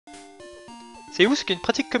Savez-vous ce qu'est une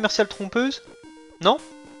pratique commerciale trompeuse? Non?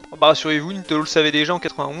 Bah rassurez-vous, Nintendo le savait déjà en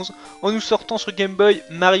 91, en nous sortant sur Game Boy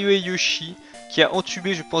Mario et Yoshi, qui a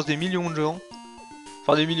entubé je pense des millions de gens.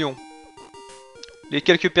 Enfin des millions. Les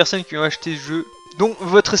quelques personnes qui ont acheté ce jeu, dont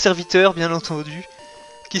votre serviteur bien entendu,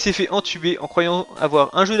 qui s'est fait entuber en croyant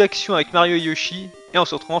avoir un jeu d'action avec Mario et Yoshi, et en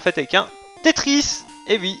se retrouvant en fait avec un Tetris.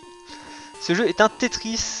 Eh oui, ce jeu est un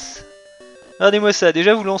Tetris. Regardez-moi ça,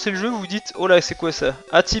 déjà vous lancez le jeu, vous vous dites, oh là c'est quoi ça?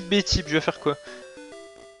 A type, B type, je vais faire quoi?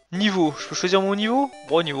 Niveau, je peux choisir mon niveau?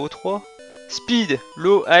 Bon, niveau 3. Speed,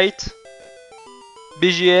 low, height,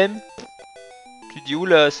 BGM. Tu te dis,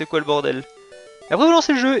 oula, c'est quoi le bordel? Et après vous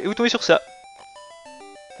lancez le jeu et vous tombez sur ça.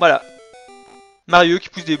 Voilà. Mario qui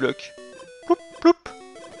pousse des blocs. Ploup, ploup.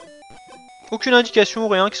 Aucune indication,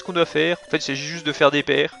 rien, qu'est-ce qu'on doit faire? En fait, il s'agit juste de faire des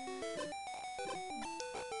paires.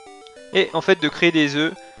 Et en fait, de créer des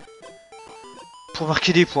œufs pour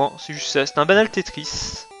marquer des points. C'est juste ça, c'est un banal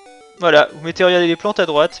Tetris. Voilà, vous mettez, regardez les plantes à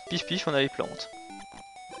droite, pif pif, on a les plantes.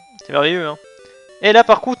 C'est merveilleux, hein. Et là,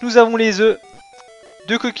 par contre, nous avons les œufs.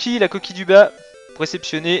 Deux coquilles, la coquille du bas pour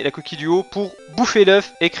réceptionner, la coquille du haut pour bouffer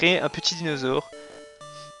l'œuf et créer un petit dinosaure.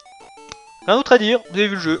 Rien d'autre à dire, vous avez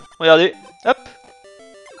vu le jeu, regardez, hop.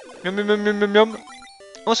 Miam, miam, miam, miam, miam.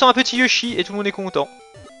 On sort un petit Yoshi et tout le monde est content.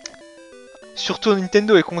 Surtout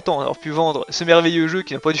Nintendo est content d'avoir pu vendre ce merveilleux jeu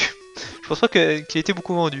qui n'a pas dû... Je pense pas qu'il ait été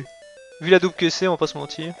beaucoup vendu. Vu la dope que c'est, on va pas se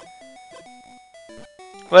mentir.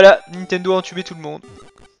 Voilà, Nintendo a entubé tout le monde.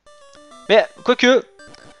 Mais, quoique,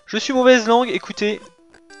 je suis mauvaise langue, écoutez.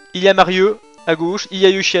 Il y a Mario à gauche, il y a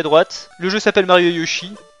Yoshi à droite. Le jeu s'appelle Mario et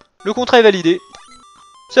Yoshi. Le contrat est validé.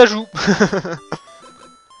 Ça joue.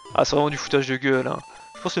 Ah, c'est vraiment du foutage de gueule, hein.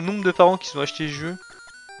 Je pense le nombre de parents qui se sont achetés le jeu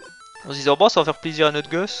en se disant, bon, ça va faire plaisir à notre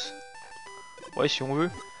gosse. Ouais, si on veut.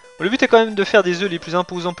 Bon, le but est quand même de faire des œufs les plus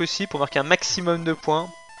imposants possibles pour marquer un maximum de points.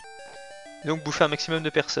 Et donc bouffer un maximum de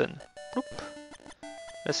personnes. Ploup.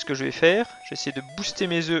 Là, c'est ce que je vais faire. Je vais essayer de booster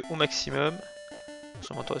mes œufs au maximum.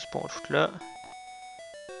 Ça m'intéresse pas, on va le foutre là.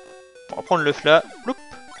 On va prendre l'œuf là. Ploup.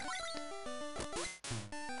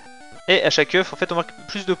 Et à chaque œuf, en fait, on marque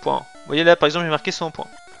plus de points. Vous voyez là, par exemple, j'ai marqué 100 points.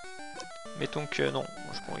 Mettons que non.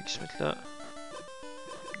 Je pas envie qu'ils se mettent là.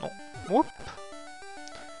 Non. Oup.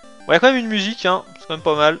 Bon, il y a quand même une musique, hein. C'est quand même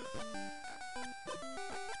pas mal.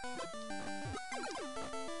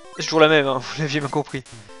 C'est toujours la même, hein. Vous l'aviez bien compris.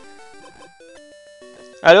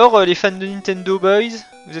 Alors, les fans de Nintendo Boys,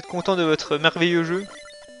 vous êtes contents de votre merveilleux jeu?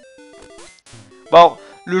 Bon,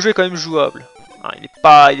 le jeu est quand même jouable. Hein, il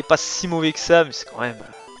est pas si mauvais que ça, mais c'est quand même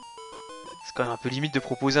un peu limite de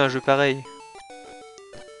proposer un jeu pareil.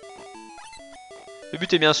 Le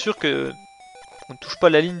but est bien sûr que on ne touche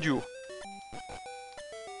pas la ligne du haut.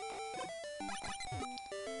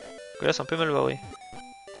 Là, c'est un peu mal barré.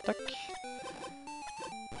 Tac.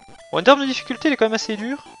 Bon, en termes de difficulté, il est quand même assez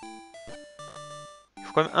dur. Il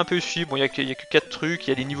faut quand même un peu suivre. Bon, il y a que 4 trucs, il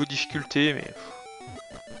y a des niveaux de difficulté, mais...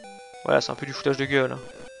 Voilà, c'est un peu du foutage de gueule. Hein.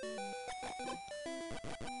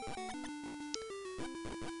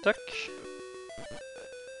 Tac.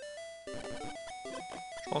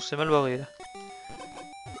 Je pense que c'est mal barré, là.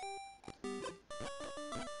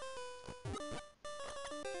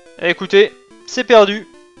 Eh, écoutez, c'est perdu.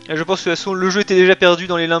 Et je pense que de toute façon, le jeu était déjà perdu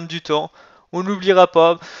dans les limbes du temps. On ne l'oubliera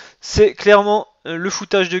pas. C'est clairement le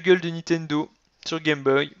foutage de gueule de Nintendo sur Game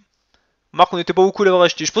Boy. Marc, on n'était pas beaucoup à l'avoir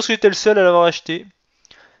acheté. Je pense que j'étais le seul à l'avoir acheté.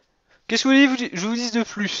 Qu'est-ce que vous voulez que je vous dise de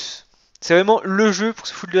plus? C'est vraiment le jeu pour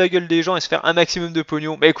se foutre de la gueule des gens et se faire un maximum de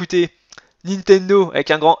pognon. Bah écoutez, Nintendo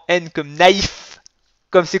avec un grand N comme naïf,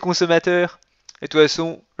 comme ses consommateurs. Et de toute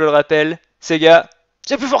façon, je le rappelle, Sega,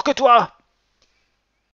 c'est plus fort que toi!